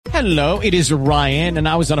Hello, it is Ryan, and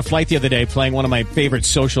I was on a flight the other day playing one of my favorite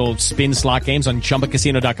social spin slot games on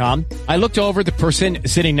ChumbaCasino.com. I looked over at the person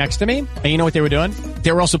sitting next to me, and you know what they were doing?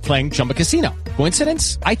 They were also playing Chumba Casino.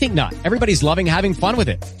 Coincidence? I think not. Everybody's loving having fun with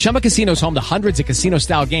it. Chumba Casino is home to hundreds of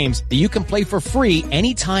casino-style games that you can play for free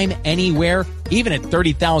anytime, anywhere, even at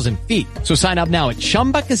 30,000 feet. So sign up now at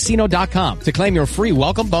ChumbaCasino.com to claim your free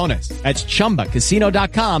welcome bonus. That's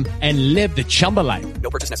ChumbaCasino.com and live the Chumba life. No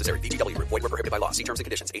purchase necessary. VGW. Void where prohibited by law. See terms and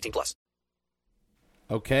conditions. 18+.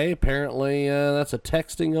 Okay, apparently that's a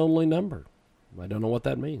texting-only number. I don't know what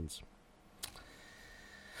that means.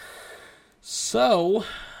 So,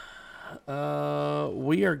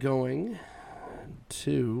 we are going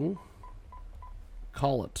to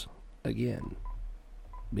call it again,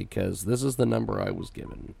 because this is the number I was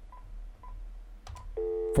given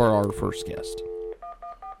for our first guest.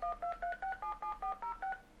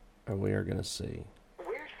 And we are going to see.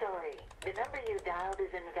 We're sorry. The number you dialed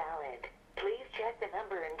is invalid. Please check the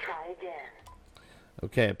number and try again.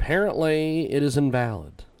 Okay, apparently it is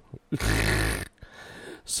invalid.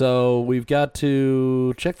 So we've got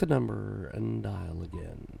to check the number and dial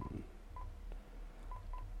again.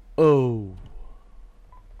 Oh.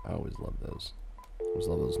 I always love those. Always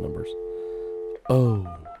love those numbers. Oh.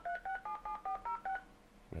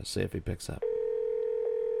 Let's see if he picks up.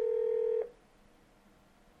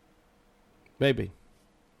 Maybe.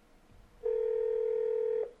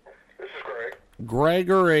 This is Greg.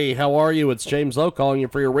 Gregory, how are you? It's James Lowe calling you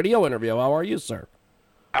for your radio interview. How are you, sir?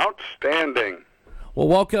 Outstanding. Well,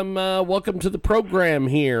 welcome to the program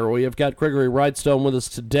here. We have got Gregory Wrightstone with us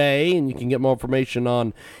today, and you can get more information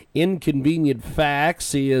on Inconvenient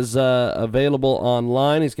Facts. He is available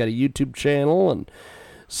online. He's got a YouTube channel and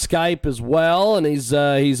Skype as well, and he's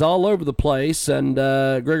all over the place. And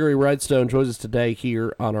Gregory Wrightstone joins us today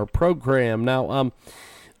here on our program. Now,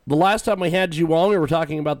 the last time we had you on, we were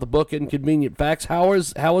talking about the book Inconvenient Facts. How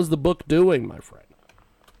is the book doing, my friend?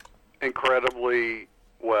 Incredibly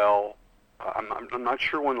well. I'm not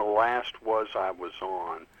sure when the last was I was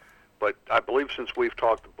on, but I believe since we've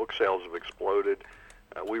talked, the book sales have exploded.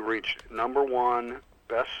 We reached number one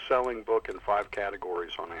best-selling book in 5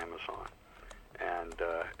 categories on Amazon, and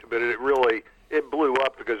but it blew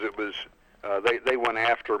up because it was they went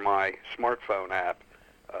after my smartphone app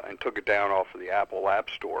and took it down off of the Apple App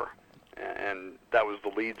Store, and that was the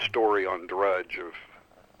lead story on Drudge of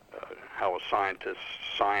how a scientist's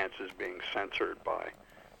science is being censored by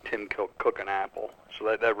Tim Cook and Apple. So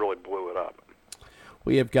that really blew it up.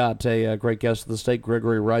 We have got a great guest of the state,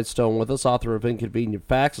 Gregory Wrightstone, with us, author of Inconvenient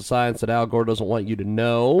Facts, a science that Al Gore doesn't want you to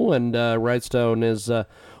know. And Wrightstone is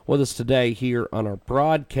with us today here on our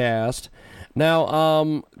broadcast.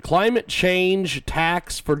 Now, climate change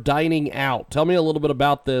tax for dining out. Tell me a little bit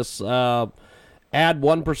about this. Add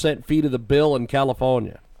 1% fee to the bill in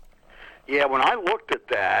California. Yeah, when I looked at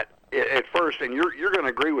that, at first, and you're going to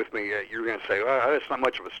agree with me, you're going to say, well, that's not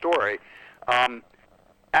much of a story.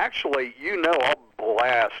 Actually, I'll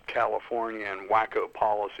blast California and wacko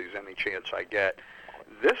policies any chance I get.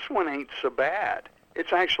 This one ain't so bad.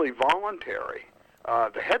 It's actually voluntary.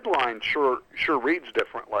 The headline sure reads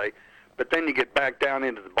differently, but then you get back down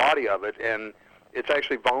into the body of it, and it's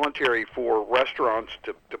actually voluntary for restaurants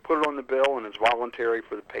to put it on the bill, and it's voluntary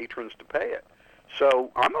for the patrons to pay it. So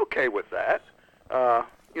I'm okay with that.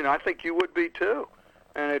 I think you would be too,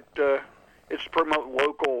 and it's to promote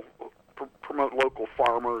local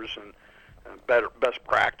farmers and best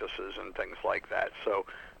practices and things like that. So,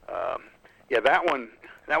 that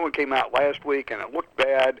one came out last week, and it looked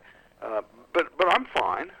bad, but I'm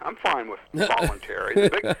fine. I'm fine with voluntary.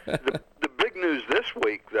 The big news this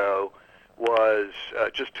week, though, was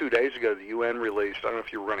just 2 days ago the UN released. I don't know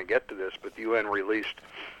if you were going to get to this, but the UN released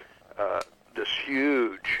this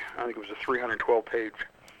huge, I think it was a 312-page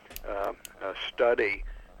study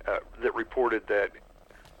that reported that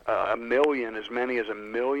as many as a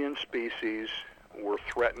million species were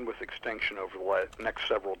threatened with extinction over the next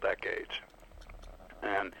several decades,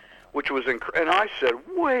 and and I said,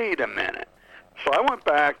 wait a minute. So I went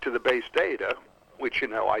back to the base data, which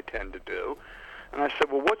I tend to do, and I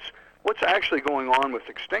said, well, what's actually going on with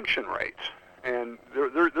extinction rates? And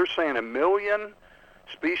they're saying 1 million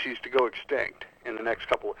species to go extinct in the next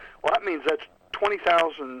couple. Well, that means that's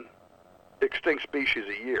 20,000 extinct species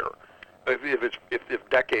a year. If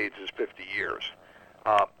decades is 50 years,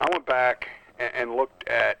 I went back and looked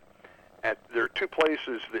at there are 2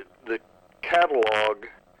 places that catalog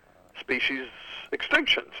species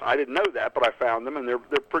extinctions. I didn't know that, but I found them, and they're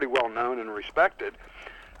pretty well known and respected.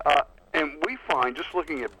 And we find, just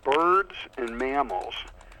looking at birds and mammals,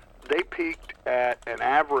 they peaked at an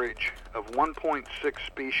average of 1.6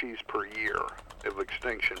 species per year of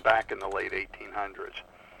extinction back in the late 1800s.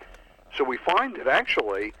 So we find that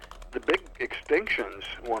actually the big extinctions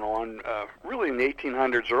went on really in the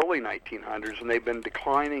 1800s, early 1900s, and they've been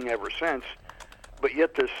declining ever since. But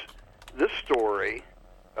yet this story,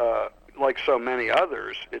 like so many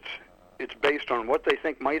others, it's based on what they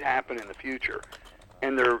think might happen in the future,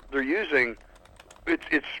 and they're using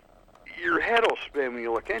it's your head will spin when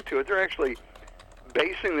you look into it. They're actually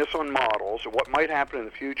basing this on models of what might happen in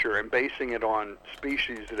the future and basing it on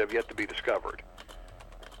species that have yet to be discovered.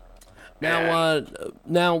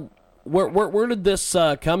 Now, where did this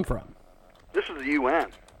come from? This is the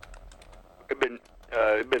UN.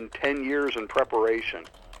 It's been 10 years in preparation,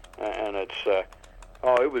 and it's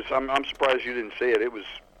I'm surprised you didn't see it.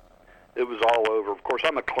 It was all over. Of course,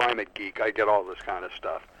 I'm a climate geek. I get all this kind of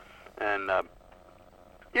stuff, and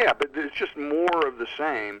but it's just more of the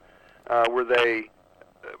same, where they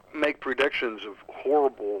make predictions of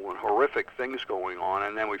horrible and horrific things going on,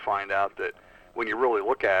 and then we find out that when you really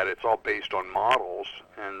look at it, it's all based on models,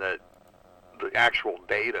 and that the actual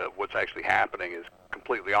data of what's actually happening is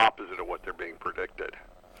completely opposite of what they're being predicted.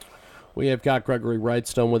 We have got Gregory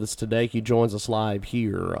Wrightstone with us today. He joins us live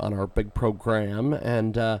here on our big program,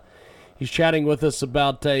 and he's chatting with us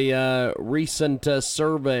about a recent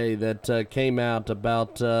survey that came out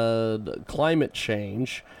about climate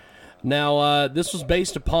change. Now, this was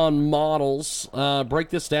based upon models. Break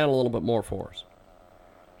this down a little bit more for us.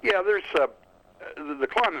 Yeah, there's the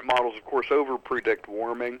climate models, of course, over-predict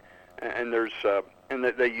warming, and there's and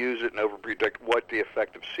that they use it and over-predict what the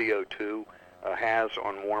effect of CO2 has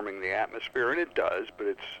on warming the atmosphere, and it does, but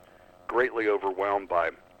it's greatly overwhelmed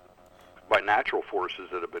by natural forces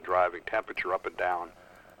that have been driving temperature up and down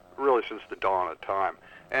really since the dawn of time.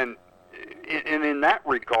 And in that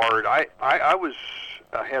regard, I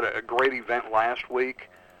had a great event last week.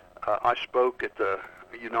 I spoke at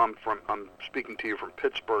I'm speaking to you from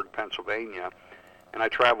Pittsburgh, Pennsylvania, and I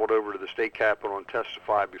traveled over to the state capitol and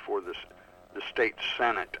testified before the state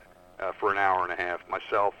senate for an hour and a half.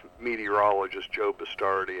 Myself, meteorologist Joe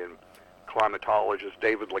Bastardi, and climatologist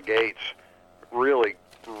David Legates. Really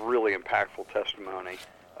impactful testimony.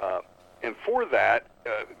 And for that,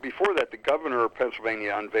 before that, the governor of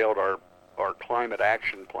Pennsylvania unveiled our climate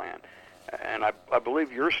action plan. And I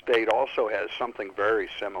believe your state also has something very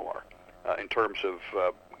similar in terms of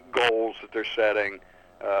goals that they're setting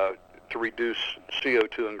to reduce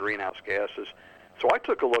CO2 and greenhouse gases. So I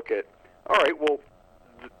took a look at, all right, well,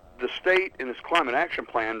 the state in its climate action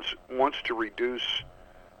plans wants to reduce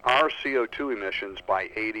our CO2 emissions by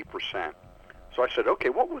 80%. So I said, okay,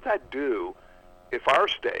 what would that do if our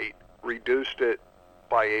state reduced it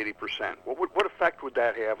by 80%? What effect would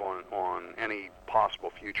that have on any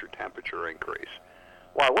possible future temperature increase?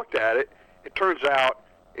 Well, I looked at it. It turns out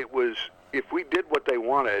it was, if we did what they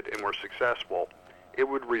wanted and were successful, it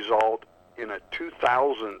would result in a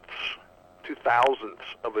 2,000ths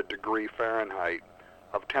of a degree Fahrenheit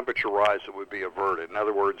of temperature rise that would be averted. In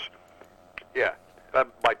other words,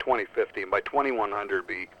 by 2050, and by 2100 it'd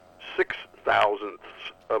be 6,000ths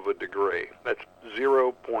of a degree. That's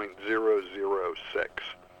 0.006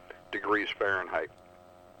 degrees Fahrenheit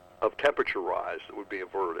of temperature rise that would be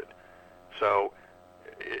averted. So,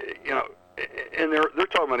 and they're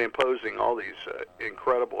talking about imposing all these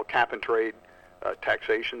incredible cap and trade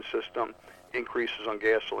taxation system, increases on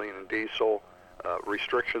gasoline and diesel,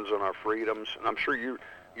 restrictions on our freedoms, and I'm sure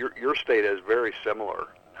your state has very similar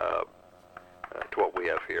to what we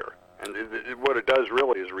have here. And what it does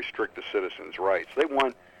really is restrict the citizens' rights. They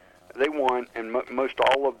want, and most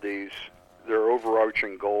all of these, their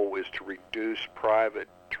overarching goal is to reduce private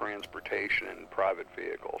transportation and private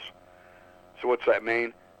vehicles. So what's that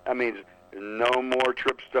mean? That means no more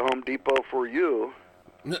trips to Home Depot for you.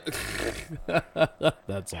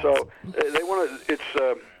 That's awesome. So they want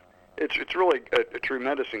to. It's really a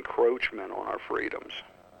tremendous encroachment on our freedoms.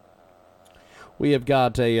 We have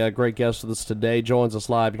got a great guest with us today. Joins us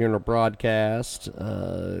live here in our broadcast.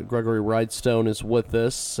 Gregory Wrightstone is with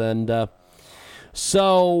us, and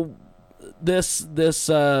so this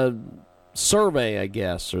survey, I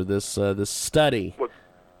guess, or this study. What,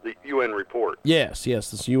 the UN report? Yes,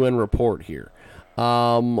 this UN report here.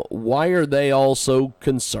 Why are they all so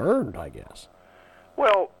concerned, I guess?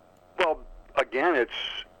 Well, again, it's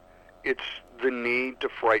the need to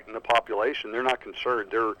frighten the population. They're not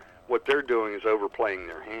concerned. What they're doing is overplaying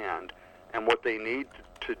their hand, and what they need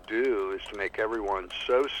to do is to make everyone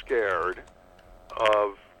so scared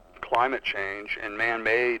of climate change and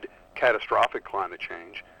man-made catastrophic climate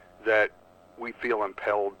change that we feel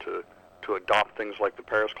impelled to adopt things like the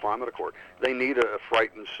Paris Climate Accord. They need a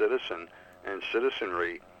frightened citizen and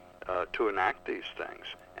citizenry to enact these things.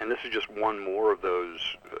 And this is just one more of those,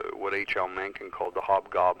 what H.L. Mencken called the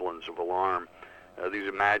hobgoblins of alarm, these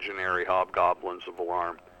imaginary hobgoblins of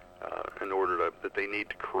alarm, in order that they need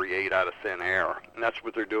to create out of thin air. And that's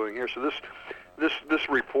what they're doing here. So this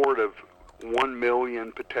report of 1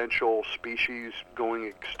 million potential species going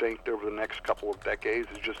extinct over the next couple of decades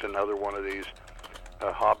is just another one of these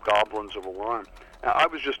hobgoblins of alarm. Now, I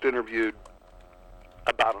was just interviewed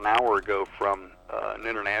about an hour ago from an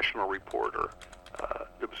international reporter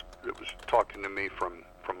that was talking to me from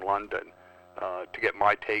London to get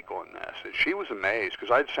my take on this. And she was amazed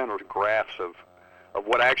because I'd sent her graphs of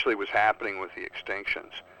what actually was happening with the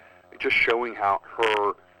extinctions, just showing how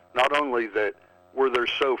not only that were there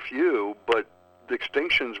so few, but the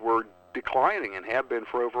extinctions were declining and have been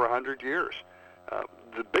for over 100 years.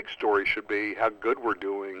 The big story should be how good we're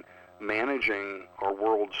doing managing our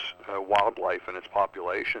world's wildlife and its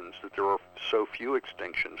populations, that there are so few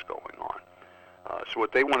extinctions going on. So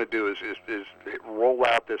what they want to do is roll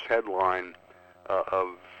out this headline of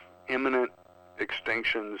imminent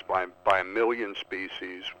extinctions by 1 million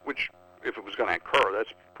species, which, if it was going to occur,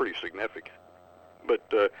 that's pretty significant.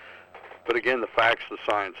 But again, the facts, the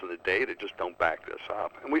science, and the data just don't back this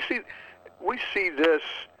up. And we see this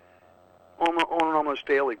on an almost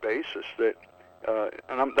daily basis.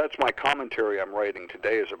 That's my commentary I'm writing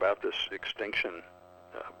today is about this extinction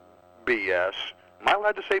BS. Am I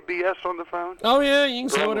allowed to say BS on the phone? Oh yeah, you can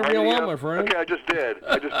say whatever you want, my friend. Okay, I just did.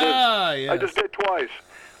 Yes. I just did twice.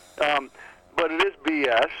 But it is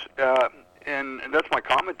BS, and that's my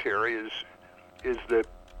commentary is that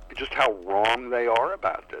just how wrong they are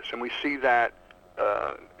about this. And we see that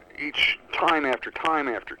each time after time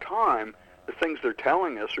after time, the things they're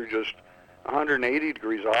telling us are just 180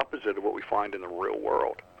 degrees opposite of what we find in the real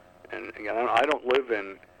world. And again, I don't live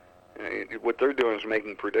in, what they're doing is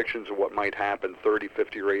making predictions of what might happen 30,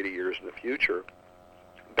 50, or 80 years in the future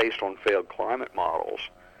based on failed climate models.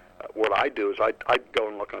 What I do is I go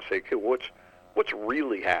and look and I say, okay, what's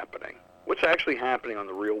really happening? What's actually happening on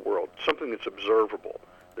the real world? Something that's observable,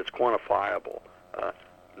 that's quantifiable,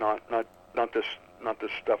 not this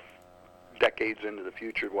stuff decades into the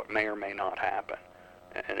future, what may or may not happen.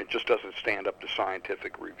 And it just doesn't stand up to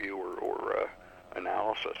scientific review or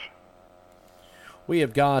analysis. We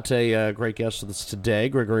have got a great guest with us today.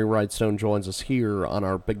 Gregory Wrightstone joins us here on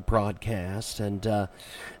our big broadcast. And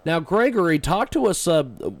now, Gregory, talk to us.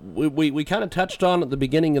 We kind of touched on at the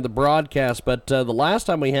beginning of the broadcast, but the last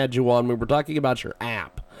time we had you on, we were talking about your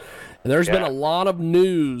app. And there's been a lot of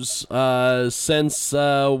news since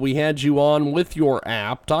we had you on with your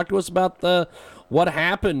app. Talk to us about what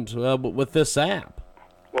happened with this app.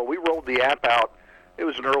 Well, we rolled the app out. It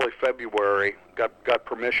was in early February. Got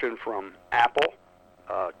permission from Apple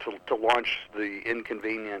to launch the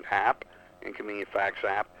Inconvenient Facts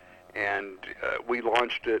app, and we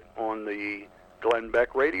launched it on the Glenn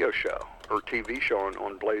Beck radio show or TV show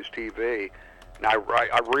on Blaze TV. Now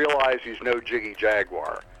I realize he's no Jiggy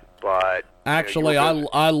Jaguar, but actually,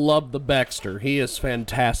 I love the Baxter. He is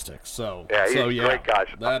fantastic. He's a great guy.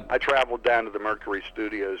 I traveled down to the Mercury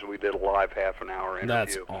Studios and we did a live half-an-hour interview.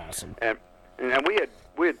 That's awesome. And we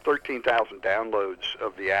had 13,000 downloads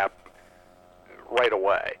of the app right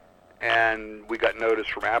away, and we got notice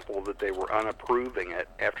from Apple that they were unapproving it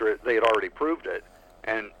after they had already approved it,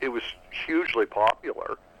 and it was hugely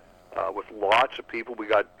popular with lots of people. We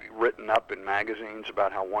got written up in magazines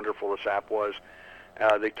about how wonderful this app was.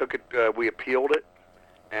 They took it, we appealed it,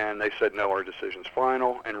 and they said, no, our decision's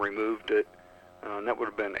final, and removed it, and that would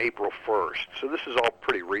have been April 1st. So this is all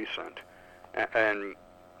pretty recent, and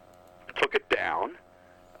took it down.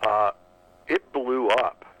 It blew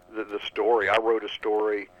up, the story. I wrote a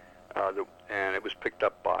story, and it was picked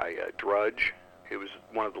up by Drudge. It was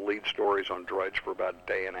one of the lead stories on Drudge for about a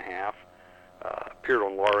day and a half. Appeared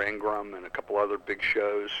on Laura Ingraham and a couple other big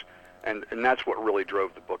shows, and that's what really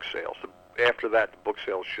drove the book sales. After that, the book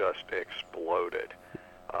sales just exploded.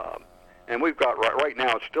 And we've got, right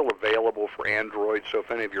now, it's still available for Android, so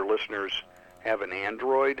if any of your listeners have an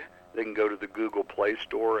Android, they can go to the Google Play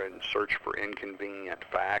Store and search for Inconvenient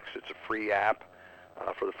Facts. It's a free app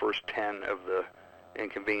for the first 10 of the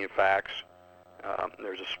Inconvenient Facts.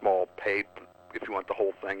 There's a small pay if you want the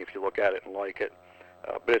whole thing, if you look at it and like it.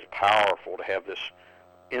 But it's powerful to have this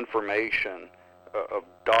information of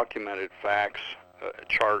documented facts,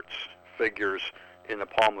 charts, figures in the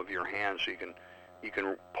palm of your hand, so you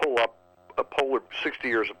can pull up 60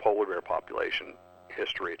 years of polar bear population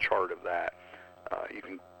history, a chart of that. You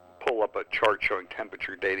can pull up a chart showing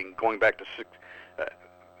temperature dating going back to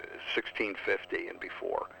 1650 and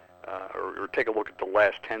before, or take a look at the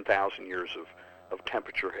last 10,000 years of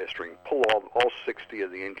temperature history, and pull all 60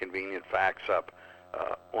 of the Inconvenient Facts up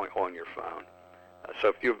on your phone.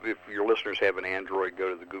 So if your listeners have an Android, go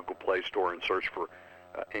to the Google Play Store and search for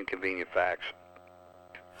Inconvenient Facts.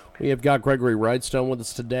 We have got Gregory Wrightstone with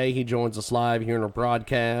us today. He joins us live here in our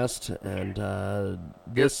broadcast. And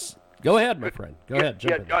go ahead, my friend. Go ahead.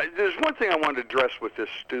 Jump in. There's one thing I wanted to address with this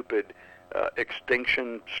stupid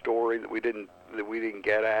extinction story that we didn't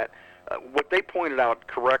get at. What they pointed out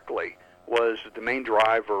correctly was that the main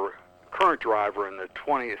current driver in the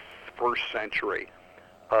 21st century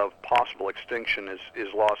of possible extinction is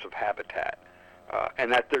loss of habitat,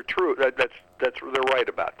 and that they're true. They're right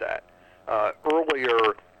about that.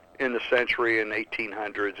 Earlier in the century, in the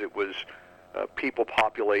 1800s, it was people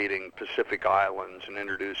populating Pacific islands and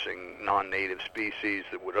introducing non-native species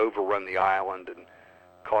that would overrun the island and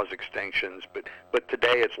cause extinctions. But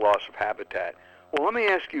today it's loss of habitat. Well, let me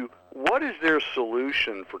ask you, what is their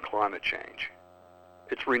solution for climate change?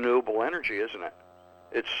 It's renewable energy, isn't it?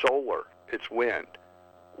 It's solar. It's wind.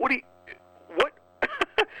 What?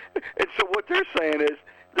 And so what they're saying is,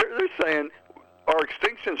 they're saying our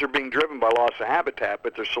extinctions are being driven by loss of habitat,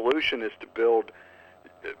 but their solution is to build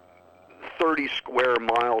 30 square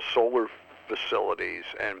mile solar facilities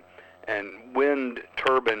and wind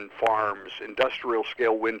turbine farms, industrial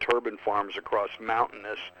scale wind turbine farms across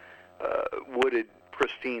mountainous, wooded,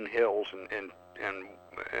 pristine hills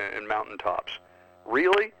and mountaintops.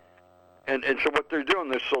 Really? And so what they're doing,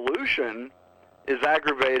 their solution is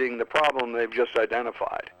aggravating the problem they've just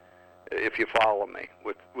identified, if you follow me,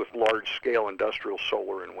 with large-scale industrial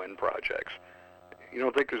solar and wind projects. You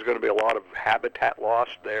don't think there's going to be a lot of habitat loss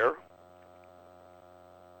there?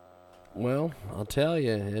 Well, I'll tell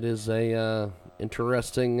you, it is a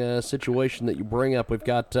interesting situation that you bring up. We've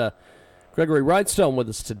got Gregory Wrightstone with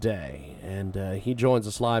us today, and he joins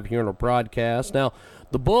us live here on our broadcast. Now,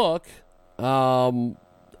 the book,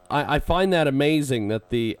 I find that amazing that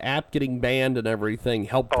the app getting banned and everything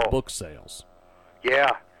helped book sales.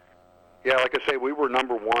 Yeah, like I say, we were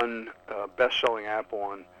number one best-selling app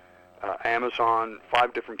on Amazon,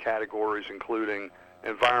 5 different categories, including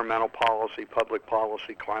environmental policy, public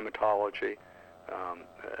policy, climatology,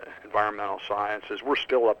 environmental sciences. We're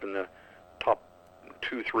still up in the top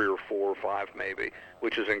 2, 3, or 4, or 5 maybe,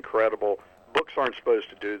 which is incredible. Books aren't supposed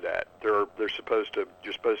to do that. You're supposed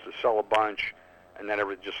to sell a bunch, and then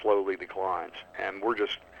everything just slowly declines. And we're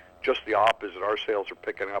just the opposite. Our sales are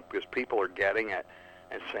picking up because people are getting it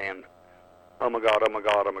and saying, oh my God, oh my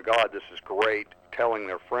God, oh my God, this is great, telling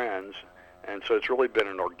their friends. And so it's really been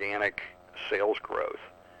an organic sales growth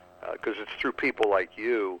because it's through people like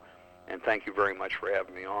you, and thank you very much for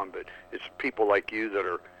having me on, but it's people like you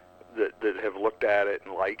that have looked at it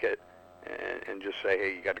and like it and just say,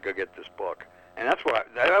 hey, you got to go get this book. And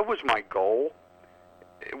that was my goal.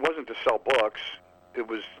 It wasn't to sell books. It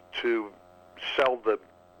was to sell the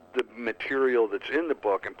material that's in the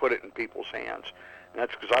book and put it in people's hands. And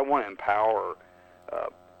that's because I want to empower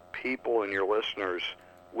people and your listeners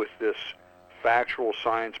with this factual,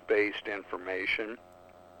 science-based information.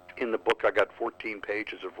 In the book, I got 14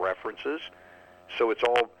 pages of references, so it's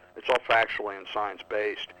all factually and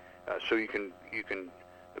science-based. So you can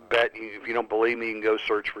bet. If you don't believe me, you can go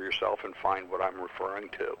search for yourself and find what I'm referring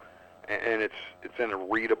to, and it's in a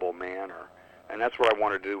readable manner. And that's what I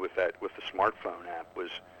want to do with the smartphone app, was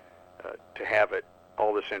to have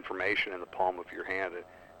all this information in the palm of your hand.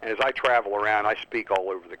 And as I travel around, I speak all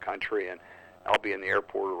over the country, and I'll be in the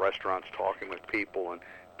airport or restaurants talking with people, and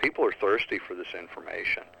people are thirsty for this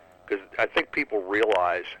information because I think people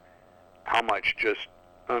realize how much just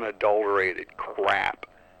unadulterated crap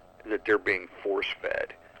that they're being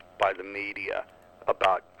force-fed by the media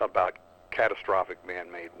about catastrophic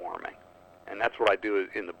man-made warming. And that's what I do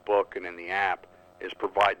in the book and in the app, is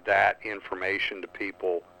provide that information to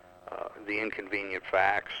people, the inconvenient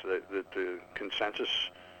facts, the consensus,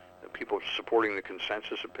 people supporting the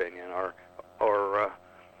consensus opinion are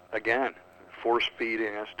again,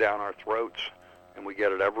 force-feeding us down our throats, and we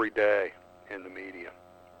get it every day in the media.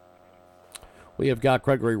 We have got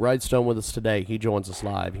Gregory Wrightstone with us today. He joins us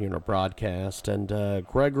live here in our broadcast. And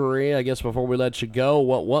Gregory, I guess before we let you go,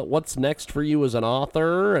 what's next for you as an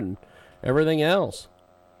author and everything else?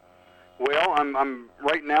 Well, I'm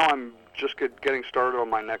right now I'm just getting started on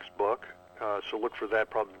my next book, so look for that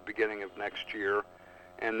probably the beginning of next year.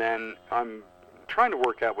 And then I'm trying to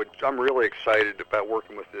work out I'm really excited about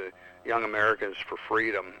working with the Young Americans for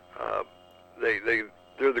Freedom.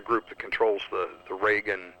 They're the group that controls the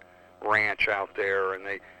Reagan ranch out there, and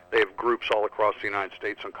they have groups all across the United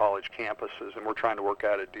States on college campuses, and we're trying to work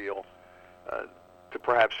out a deal to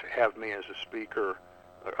perhaps have me as a speaker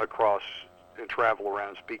across and travel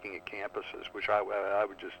around speaking at campuses, which I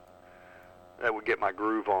would just, that would get my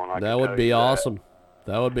groove on. That would be awesome.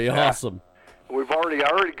 That would be awesome. I already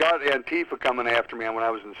got Antifa coming after me when I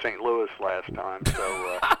was in St. Louis last time,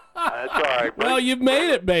 so that's all right. Well, you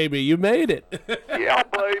made it, baby. You made it. Yeah,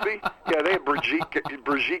 baby. Yeah, they had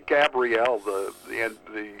Brigitte Gabriel, the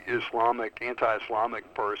anti-Islamic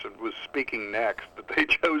person, was speaking next, but they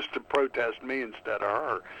chose to protest me instead of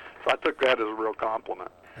her. So I took that as a real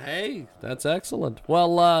compliment. Hey, that's excellent.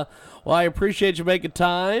 Well, I appreciate you making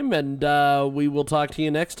time, and we will talk to you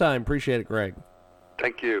next time. Appreciate it, Greg.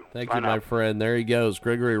 Thank you. Thank you, my friend. There he goes,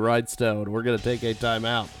 Gregory Wrightstone. We're going to take a time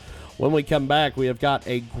out. When we come back, we have got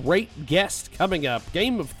a great guest coming up.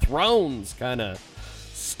 Game of Thrones kind of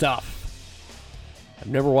stuff. I've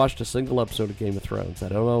never watched a single episode of Game of Thrones. I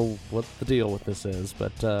don't know what the deal with this is,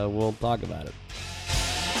 but we'll talk about it.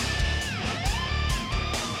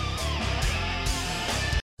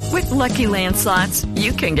 With Lucky Land Slots,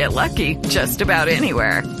 you can get lucky just about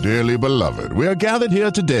anywhere. Dearly beloved, we are gathered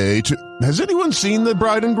here today to... Has anyone seen the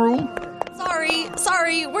bride and groom?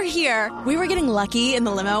 Sorry, we're here. We were getting lucky in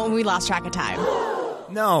the limo and we lost track of time.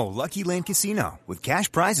 No, Lucky Land Casino, with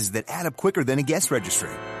cash prizes that add up quicker than a guest registry.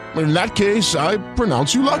 In that case, I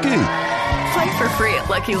pronounce you lucky. Play for free at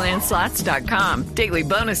LuckyLandSlots.com. Daily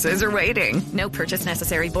bonuses are waiting. No purchase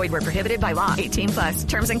necessary. Void where prohibited by law. 18+.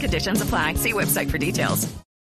 Terms and conditions apply. See website for details.